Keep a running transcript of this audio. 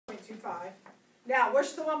1.25. Now, where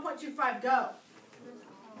should the 1.25 go?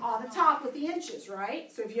 On the top with the inches,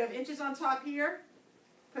 right? So if you have inches on top here,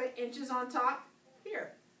 put inches on top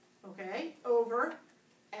here, okay? Over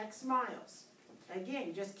X miles.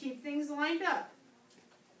 Again, just keep things lined up,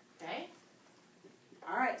 okay?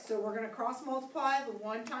 All right, so we're going to cross multiply the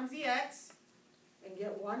 1 times the X and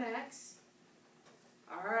get 1X.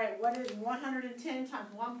 All right, what is 110 times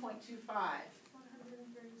 1.25?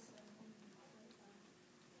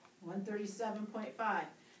 137.5.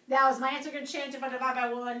 Now, is my answer going to change if I divide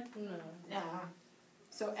by 1? No.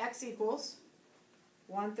 So X equals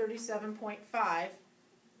 137.5,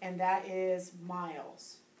 and that is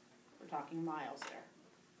miles. We're talking miles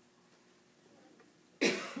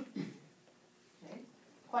there. Okay.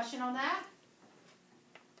 Question on that?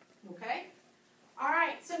 Okay. All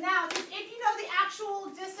right, so now, if you know the actual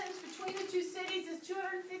distance between the two cities is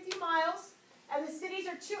 250 miles, and the cities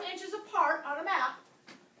are 2 inches apart on a map,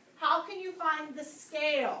 how can you find the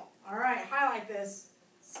scale? All right, highlight this.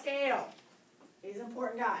 Scale. He's an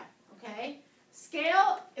important guy, okay?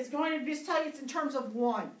 Scale is going to just tell you it's in terms of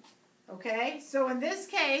 1, okay? So in this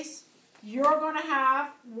case, you're going to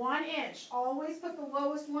have 1 inch. Always put the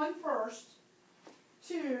lowest one first.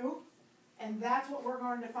 2, and that's what we're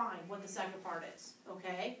going to find, what the second part is,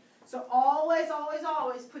 okay? So always, always,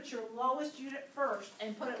 always put your lowest unit first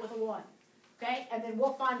and put it with a 1. Okay, and then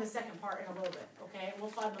we'll find the second part in a little bit. Okay,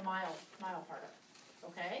 we'll find the mile part of it.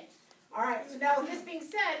 Okay, all right. So now, with this being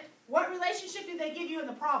said, what relationship do they give you in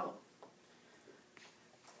the problem?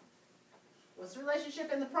 What's the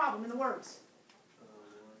relationship in the problem in the words?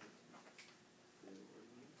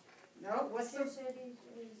 No. What's the? 2 cities is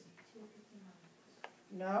 250 miles.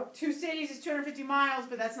 No, 2 cities is 250 miles,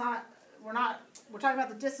 but that's not. We're talking about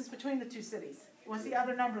the distance between the 2 cities. What's the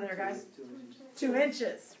other number there, guys? 2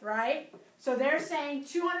 inches, right? So they're saying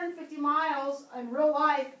 250 miles in real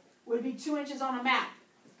life would be 2 inches on a map,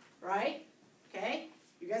 right? Okay?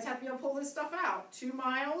 You guys have to be able to pull this stuff out. 2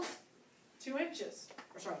 miles, 2 inches.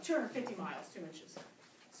 Or sorry, 250 miles, 2 inches.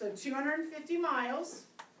 So 250 miles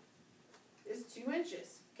is 2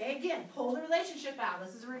 inches. Okay, again, pull the relationship out.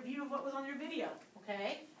 This is a review of what was on your video,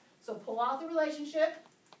 okay? So pull out the relationship,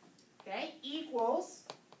 okay, equals.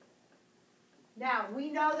 Now, we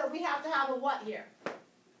know that we have to have a what here?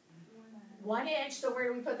 1 inch, so where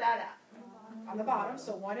do we put that at? On the bottom,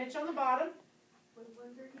 so 1 inch on the bottom.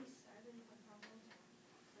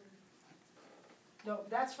 No,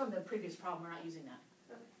 that's from the previous problem, we're not using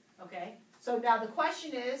that. Okay, so now the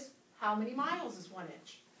question is, how many miles is 1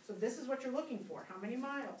 inch? So this is what you're looking for, how many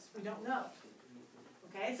miles? We don't know.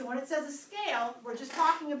 Okay, so when it says a scale, we're just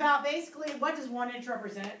talking about basically what does 1 inch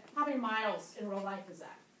represent? How many miles in real life is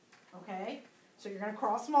that? Okay, so you're going to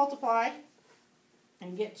cross multiply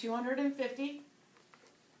and get 250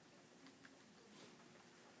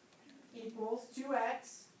 equals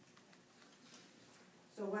 2x.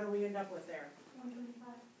 So what do we end up with there?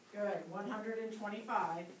 125. Good,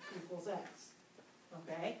 125 equals x.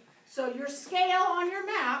 Okay, so your scale on your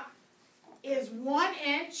map is 1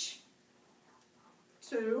 inch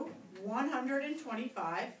to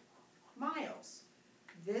 125 miles.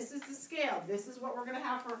 This is the scale. This is what we're going to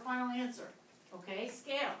have for a final answer. Okay,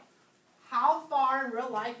 scale. How far in real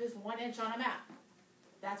life is 1 inch on a map?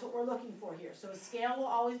 That's what we're looking for here. So a scale will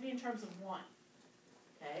always be in terms of 1.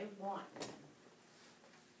 Okay, 1.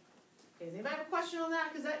 Okay, does anybody have a question on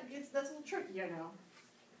that? Because that's a little tricky, I know.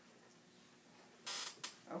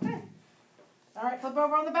 Okay. All right, flip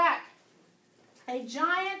over on the back. A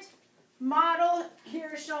giant model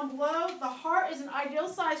here is shown below. The heart is an ideal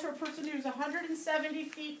size for a person who is 170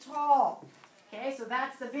 feet tall. Okay, so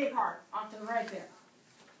that's the big heart off to the right there.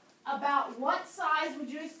 About what size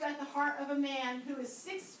would you expect the heart of a man who is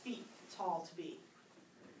 6 feet tall to be?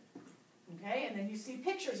 Okay, and then you see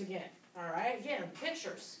pictures again. All right, again,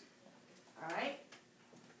 pictures. All right.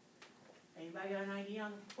 Anybody got an idea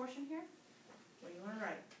on the proportion here? What do you want to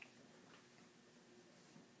write?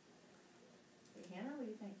 Hey, Hannah, what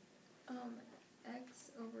do you think?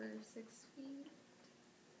 X over 6 feet.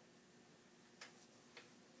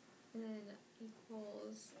 And then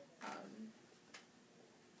equals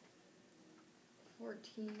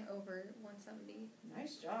 14 over 170.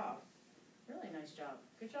 Nice job. Really nice job.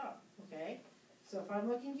 Good job. Okay. So if I'm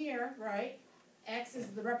looking here, right, X is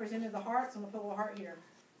the representative of the heart, so I'm going to put a little heart here.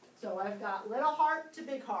 So I've got little heart to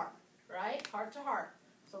big heart, right? Heart to heart.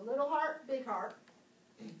 So little heart, big heart.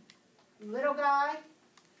 Little guy,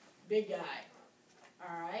 big guy.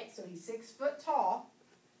 All right, so he's 6 foot tall.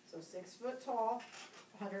 So 6 foot tall,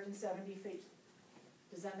 170 feet.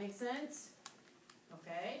 Does that make sense?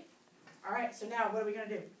 Okay. All right, so now what are we going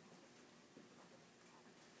to do?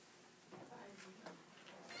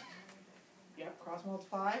 to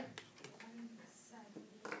multiply.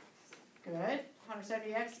 170x, Good.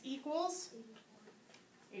 170x equals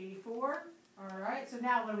 84. 84. All right, so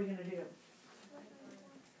now what are we going to do?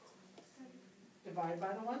 Divide by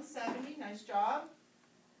the 170. Nice job.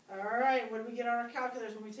 All right, what do we get on our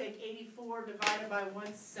calculators when we take 84 divided by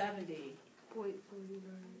 170? 0.49.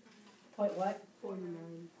 Point what?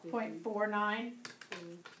 49. 0.49.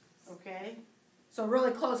 Okay. So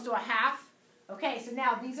really close to a half. Okay, so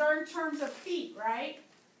now these are in terms of feet, right?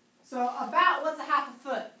 So about, what's a half a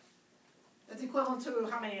foot? That's equivalent to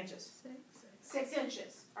how many inches? 6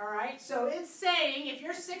 inches. All right, so it's saying if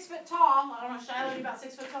you're 6 foot tall, I don't know, Shiloh, you about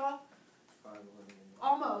 6 foot tall? 5'11".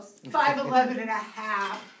 Almost. 5'11 and a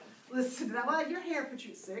half. Listen to that. Well, your hair puts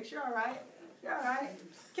you at 6. You're all right. You're all right.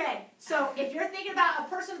 Okay, so if you're thinking about a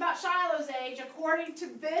person about Shiloh's age, according to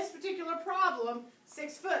this particular problem,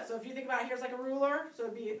 6 foot. So if you think about it, here's like a ruler. So it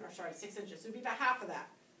would be, 6 inches. So it would be about half of that.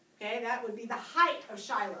 Okay, that would be the height of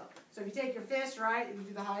Shiloh. So if you take your fist, right, and you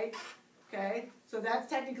do the height. Okay, so that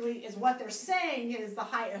technically is what they're saying is the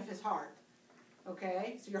height of his heart.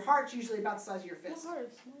 Okay, so your heart's usually about the size of your fist. My heart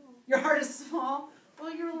is small. Your heart is small?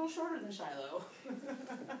 Well, you're a little shorter than Shiloh.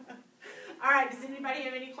 All right, does anybody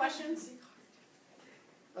have any questions?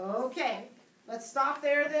 Okay, let's stop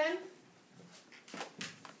there then.